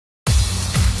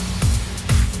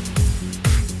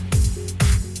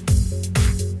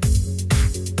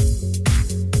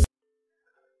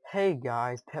Hey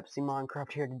guys, Pepsi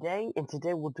Minecraft here today, and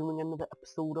today we're doing another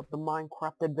episode of the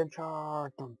Minecraft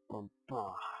adventure. Dun, dun,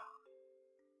 dun.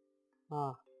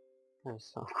 Ah,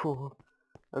 that's so cool.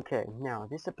 Okay, now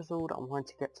this episode I want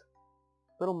to get a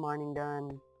little mining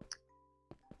done.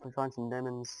 We find some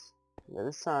diamonds. Now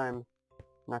this time,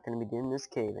 I'm not going to be in this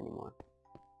cave anymore.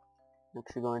 I'm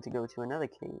actually going to go to another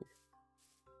cave.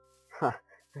 Ha,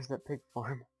 there's that pig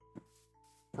farm.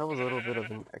 That was a little bit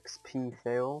of an XP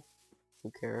fail.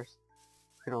 Who cares?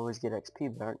 We can always get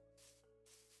XP back.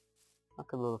 I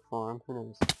could build a farm, who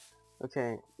knows.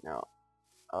 Okay, now,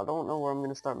 I don't know where I'm going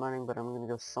to start mining, but I'm going to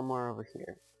go somewhere over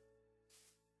here.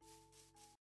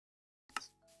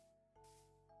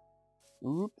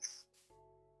 Oops.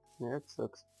 Yeah, it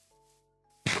sucks.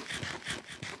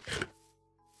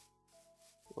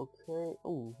 Okay,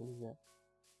 oh, what is that?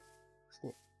 What's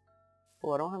that?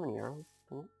 Oh, I don't have any arrows.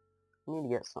 Oh, I need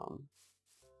to get some.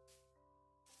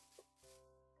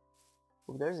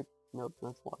 Oh, there's a... Nope,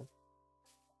 that's water.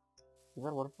 Is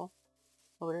that a waterfall?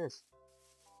 Oh, it is.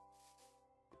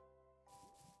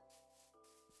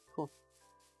 Cool.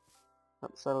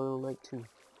 Upside a little lake, too.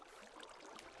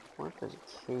 I wonder if there's a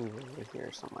cave over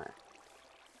here somewhere.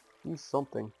 Use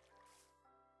something.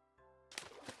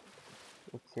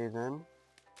 Okay, then.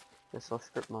 Guess I'll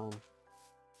strip mine.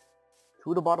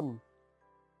 To the bottom.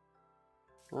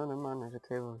 Oh, never mind, there's a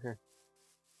cave over here.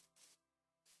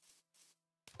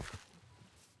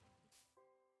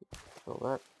 So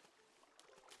that.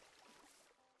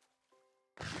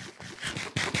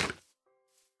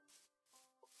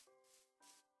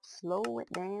 Slow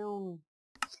it down.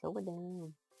 Slow it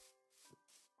down.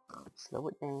 Slow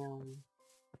it down.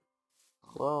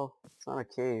 Well, it's not a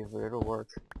cave, but it'll work.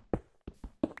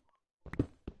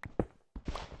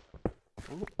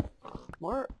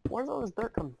 Where's all this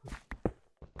dirt coming from?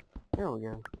 There we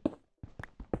go.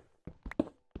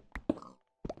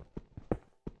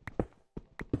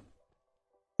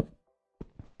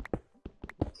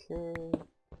 Okay.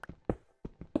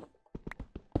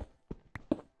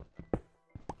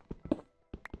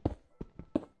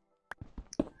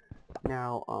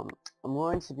 Now, I'm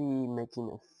going to be making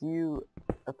a few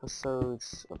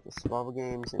episodes of the survival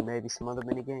games and maybe some other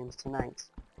mini games tonight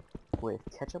with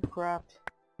Ketchup Craft.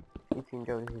 You can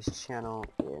go to his channel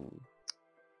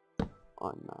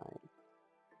on my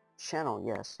channel,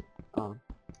 yes.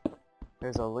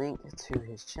 There's a link to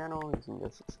his channel. You can go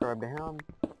subscribe to him,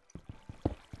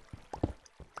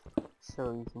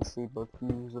 so you can see both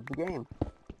views of the game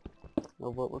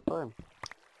of what we're playing.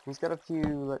 He's got a few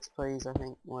Let's Plays, I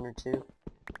think, 1 or 2,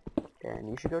 and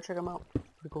you should go check them out.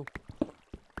 Pretty cool.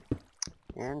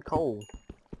 And Cole.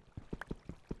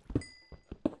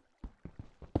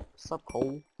 What's up,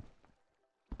 Cole?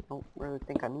 I don't really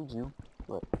think I need you,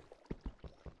 but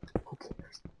who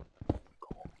cares?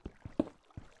 Cole.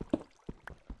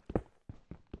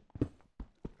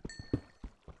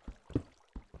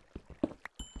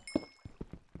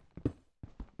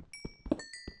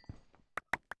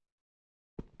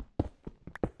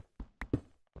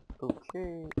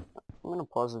 Okay, I'm gonna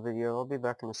pause the video. I'll be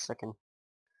back in a second.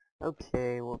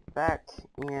 Okay, we're back,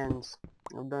 and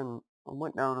I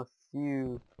went down a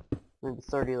few, maybe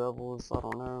 30 levels, I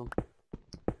don't know.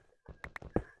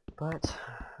 But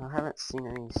I haven't seen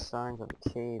any signs of a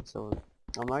cave, so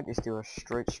I might just do a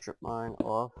straight strip mine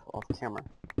off camera.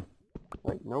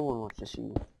 Like, no one wants to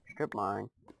see strip mine,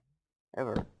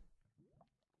 ever.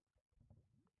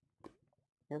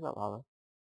 Here's that lava.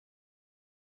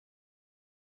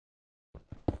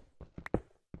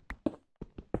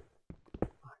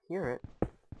 I hear it.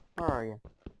 Where are you?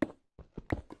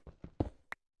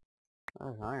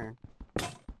 There's iron.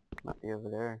 Might be over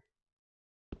there.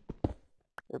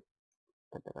 Yep.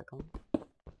 Put that back on.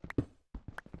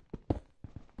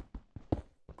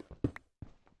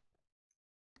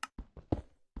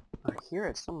 I hear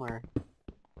it somewhere.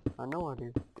 I know I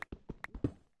do.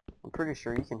 I'm pretty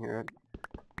sure you can hear it.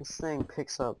 This thing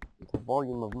picks up the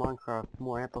volume of Minecraft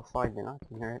more amplified than I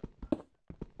can hear it.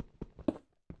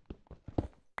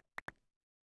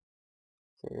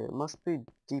 Okay, it must be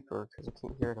deeper because I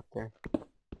can't hear it up there.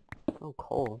 Oh,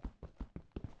 coal.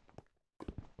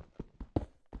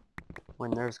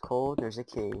 When there's coal, there's a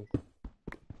cave.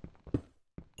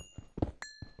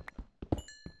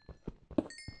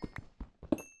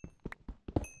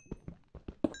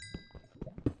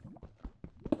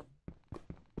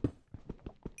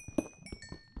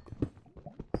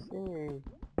 Okay.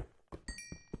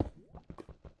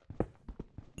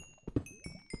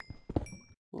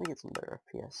 Let me get some better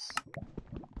FPS.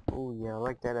 Oh yeah, I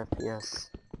like that FPS.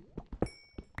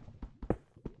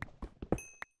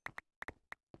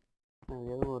 Oh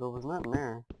yeah, there was nothing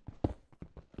there.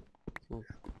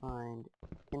 find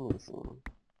anything.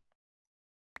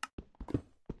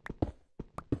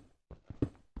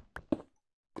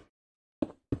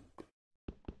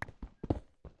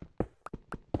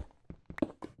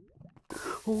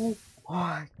 Oh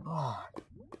my god.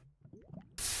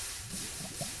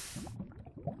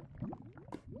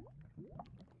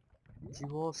 Did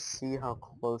you all see how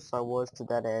close I was to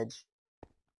that edge?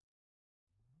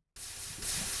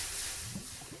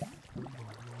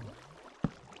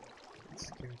 That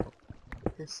scared the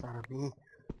piss out of me.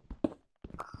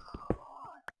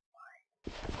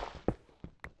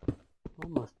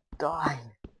 Almost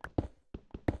died.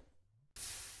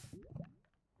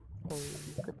 Hey,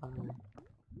 goodbye.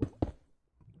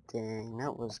 Dang,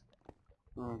 that was...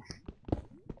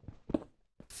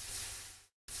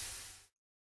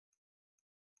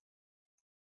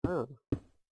 Oh,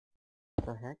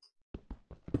 the heck?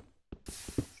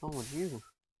 What's wrong with you?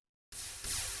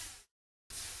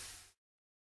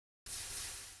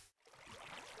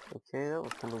 Okay, that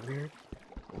was kind of weird.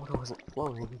 Water wasn't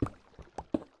flowing.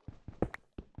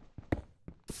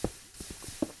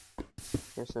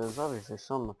 Okay, so there's obviously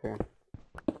some up here.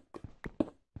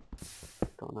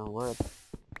 Don't know what.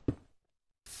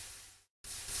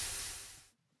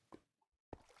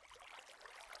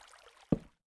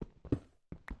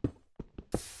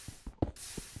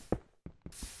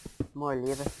 More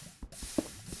liver.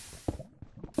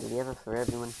 Liver for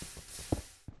everyone.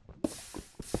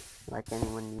 Like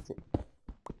anyone needs it.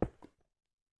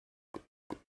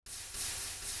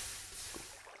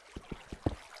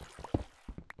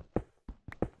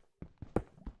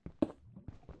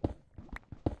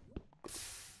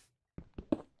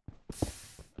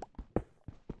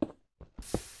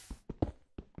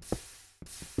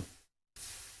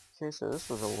 Okay, so this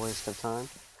was a waste of time.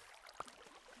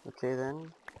 Okay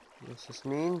then, this just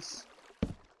means...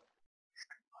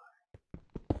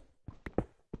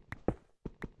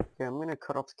 Okay, I'm gonna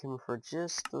cut off the camera for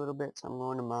just a little bit, so I'm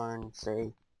going to mine,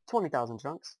 say, 20,000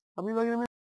 chunks. I'll be back in a minute.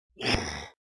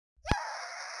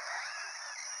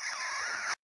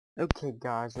 Okay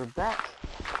guys, we're back,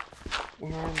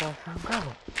 and I found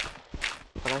gravel.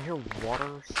 But I hear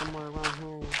water somewhere around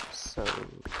here, so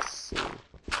let's see.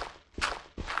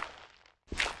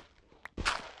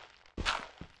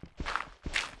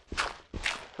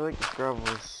 I feel like this gravel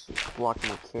is blocking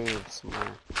a cave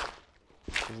somewhere.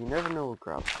 Because you never know with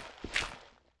gravel.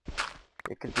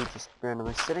 It could be just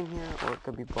randomly sitting here, or it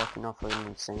could be blocking off an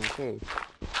insane cave.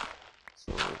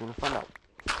 So we're gonna find out.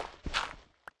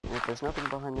 And if there's nothing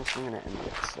behind this, I'm gonna end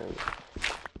the episode.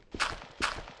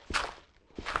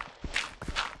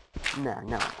 Nah,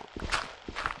 no.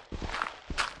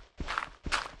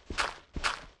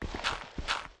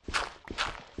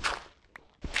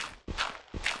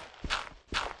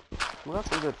 Well,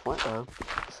 that's a good point, though.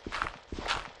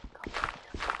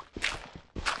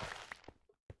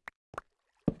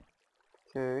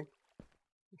 Okay.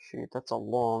 Shoot, that's a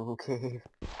long cave.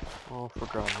 All for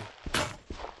gravel.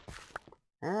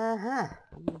 I'm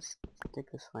gonna dig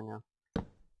this way now.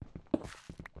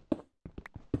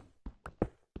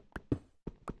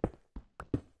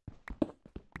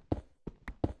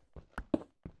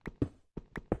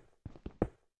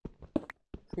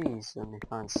 Please let me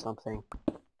find something.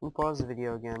 Let me pause the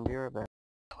video again, be right back.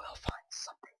 I will find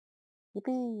something.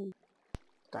 Yippee!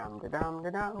 Dum da dum da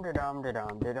dum da dum da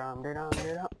dum da dum da dum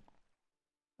da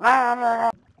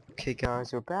dum. Okay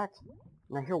guys, we're back,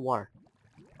 and I hear water.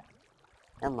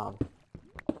 And lava.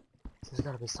 There's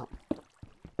gotta be something.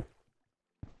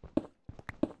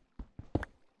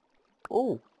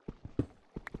 Oh!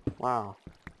 Wow.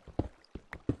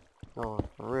 Oh,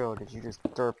 for real, did you just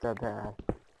derp that bad?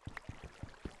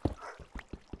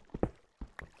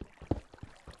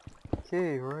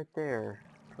 Okay, right there.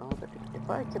 If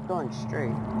I kept going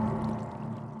straight...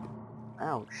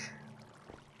 Ouch.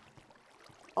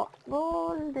 Oh,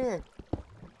 gold!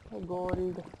 Oh,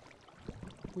 gold.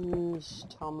 Please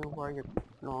tell me where your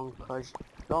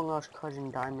long-lost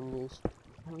cousin Diamond is.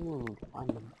 I really need to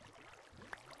find him.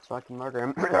 So I can murder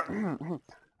him.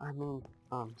 I mean,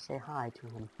 say hi to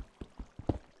him.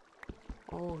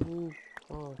 Oh, he's...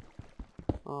 Oh,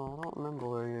 I don't remember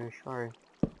where he is, sorry.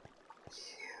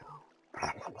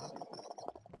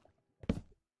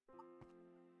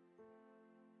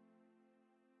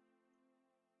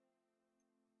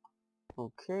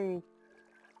 Okay.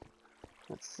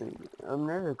 Let's see.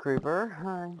 Another creeper.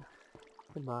 Hi.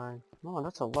 Goodbye. Oh,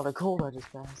 that's a lot of gold I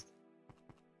just passed.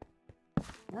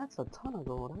 That's a ton of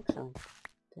gold, actually.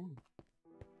 Dang.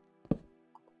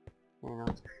 And I'll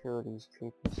have to kill these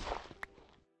creepers.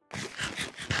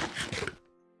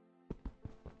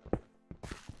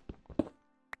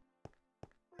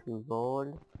 2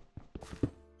 gold.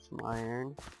 Some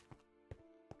iron.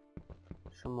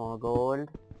 Some more gold.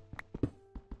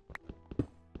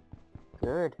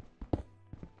 Good.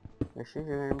 This is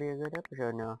gonna be a good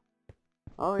episode now.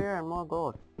 Oh yeah, and more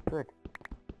gold. Good.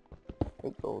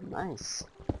 8 gold, nice.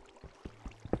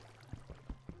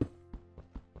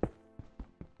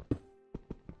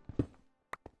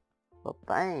 Well,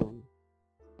 bang.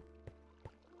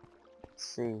 Let's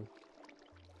see.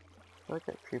 Look at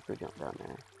that creeper jump down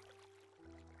there.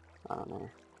 I don't know.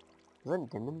 Is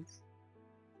that demons?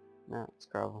 No, it's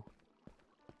gravel.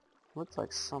 Looks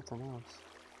like something else.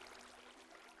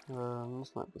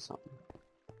 This might be something.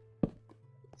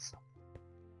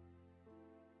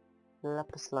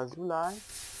 Lapis lazuli.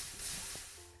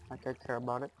 Like I care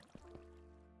about it.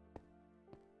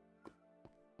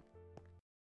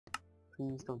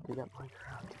 Please don't do that,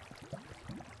 Minecraft.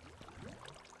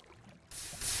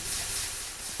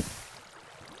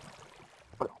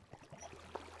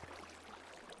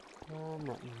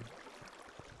 Nothing.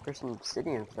 There's some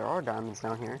obsidian if there are diamonds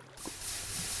down here.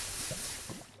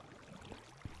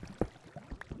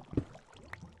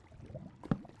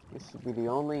 This should be the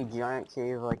only giant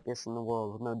cave like this in the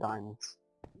world with no diamonds.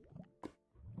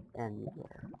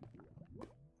 Anywhere.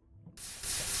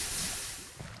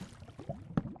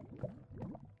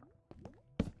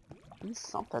 Please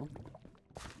something.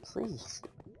 Please.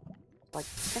 Like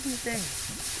anything.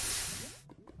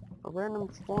 A random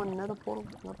spawn nether portal?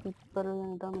 That'd be better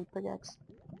than a diamond pickaxe.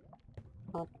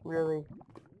 Not really.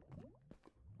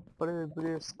 But it would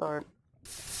be a start.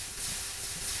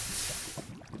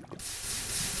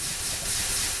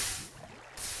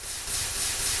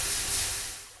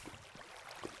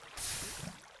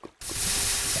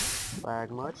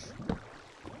 Lag much?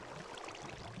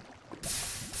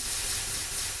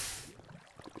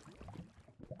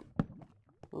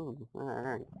 Ooh,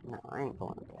 alright. No, I ain't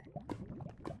going up there.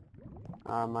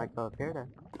 I might go up here then.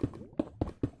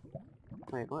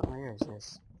 Wait, what layer is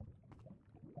this?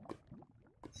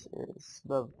 This is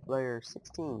the layer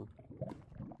 16.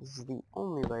 This is the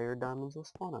only layer diamonds will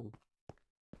spawn on.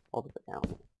 All the way down.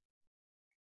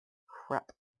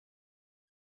 Crap.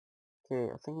 Okay,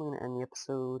 I think I'm gonna end the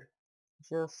episode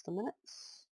in just a minute.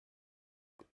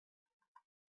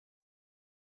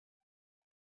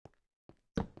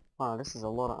 Wow, this is a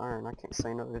lot of iron. I can't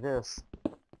say no to this.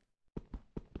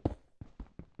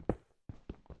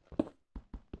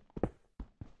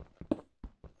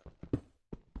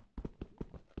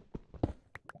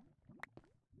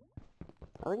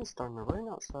 I think it's starting to rain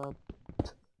outside.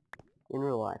 In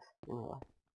real life. In real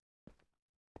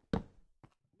life.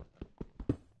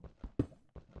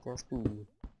 That's good.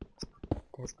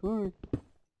 That's good.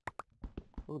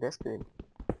 Oh, that's good.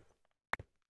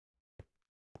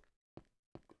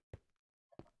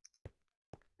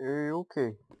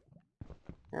 Okay.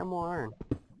 And more iron.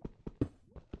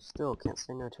 Still can't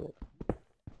say no to it.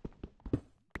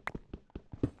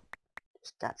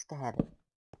 Just gots to have it.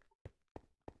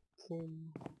 Okay.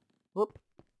 Whoop.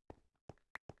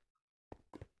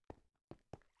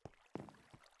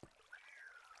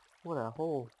 What a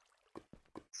hole.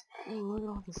 Dang, look at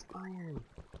all this iron.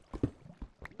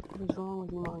 What is wrong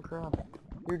with you, Minecraft?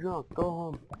 You're drunk. Go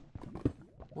home.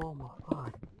 Oh my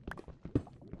god.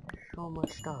 So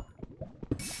much stuff.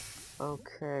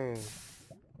 Okay.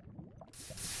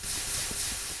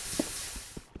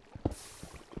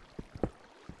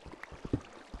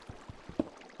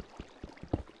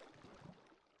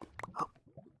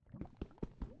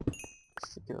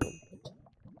 It's good.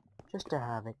 Just to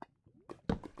have it.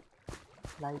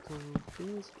 Lighting,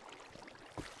 please.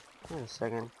 Wait a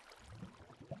second.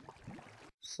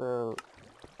 So,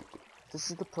 this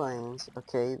is the plains,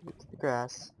 okay, with the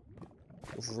grass.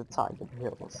 This is the top of the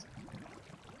hills.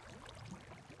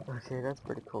 Okay, that's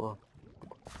pretty cool.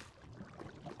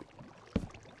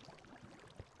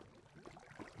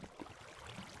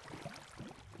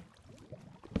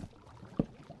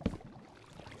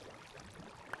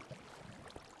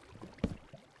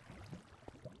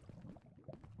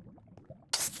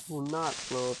 Will not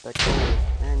blow up that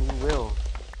coal, and you will.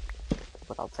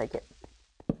 But I'll take it.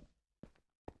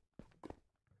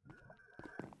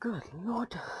 Good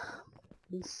lord.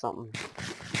 Please something.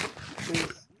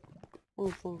 Please.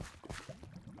 Anything.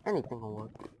 Anything will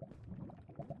work.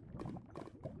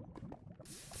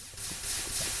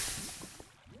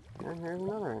 And here's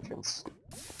another entrance.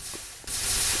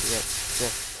 Yep,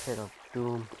 just hit of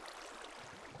doom.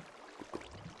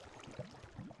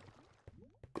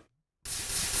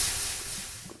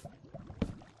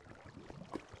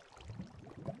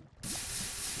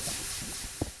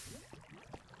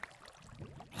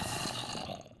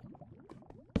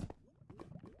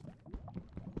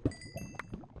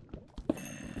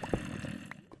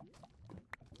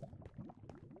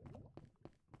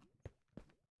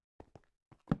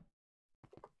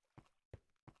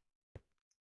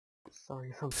 Sorry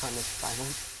if I'm kind of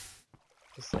silent.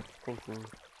 Just like thinking.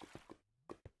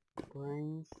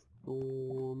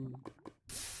 Brainstorm.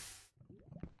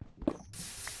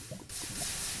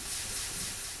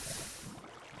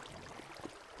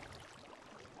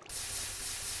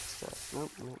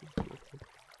 Nope, nope. Okay.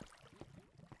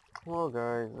 Well,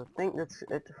 guys, I think that's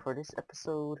it for this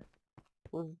episode.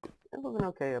 It was an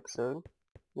okay episode.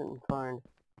 Didn't find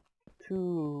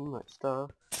too much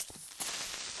stuff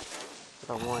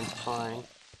that I wanted to find,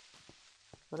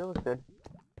 but it was good.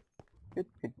 Good.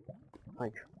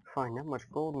 Like, find that much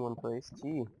gold in one place.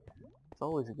 Gee, it's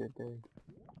always a good day.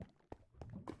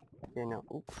 Okay, now,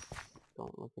 oops.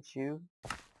 Don't look at you.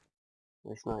 At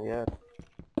least not yet.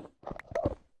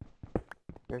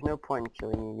 There's no point in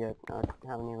killing you yet. I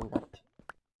haven't even got...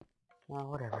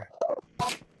 Well, whatever.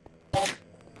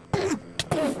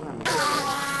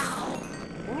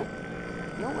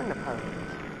 No wonder pirates.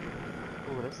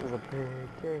 Oh, this is a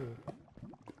big day.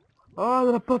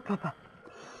 Oh,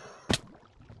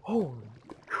 holy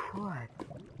crap.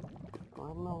 I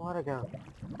don't know where to go.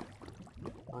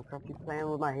 Minecraft, you playing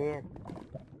with my head.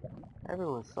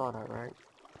 Everyone saw that, right?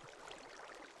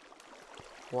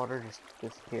 Water just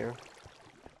disappeared.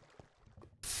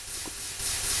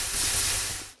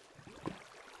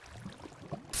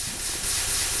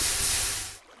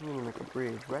 I'm gonna make a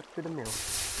bridge right through the middle.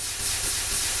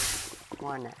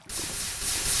 Why not?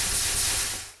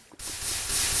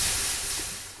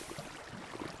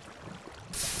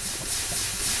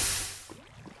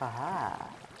 Haha!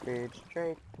 Bridge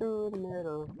straight through the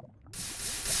middle.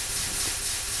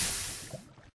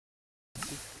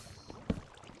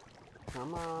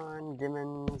 Come on,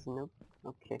 demons. Nope.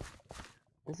 Okay.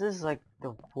 This is like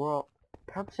the world.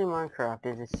 Pepsi Minecraft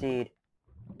is a seed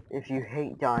if you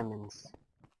hate diamonds.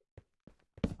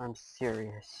 I'm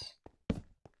serious.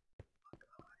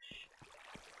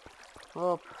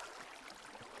 Well,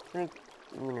 I think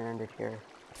I'm gonna end it here.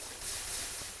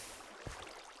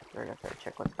 I gotta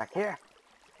check what's back here.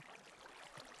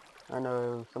 I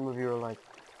know some of you are like,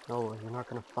 no, you're not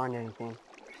gonna find anything.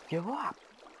 Just give up.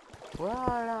 Well,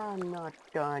 I'm not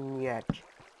done yet.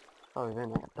 Probably been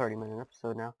like a 30-minute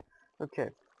episode now. Okay.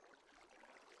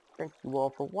 Thank you all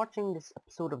for watching this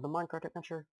episode of the Minecraft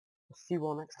Adventure. I'll see you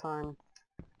all next time.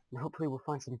 And hopefully we'll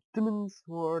find some diamonds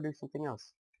or do something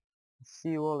else. See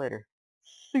you all later.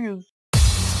 See you.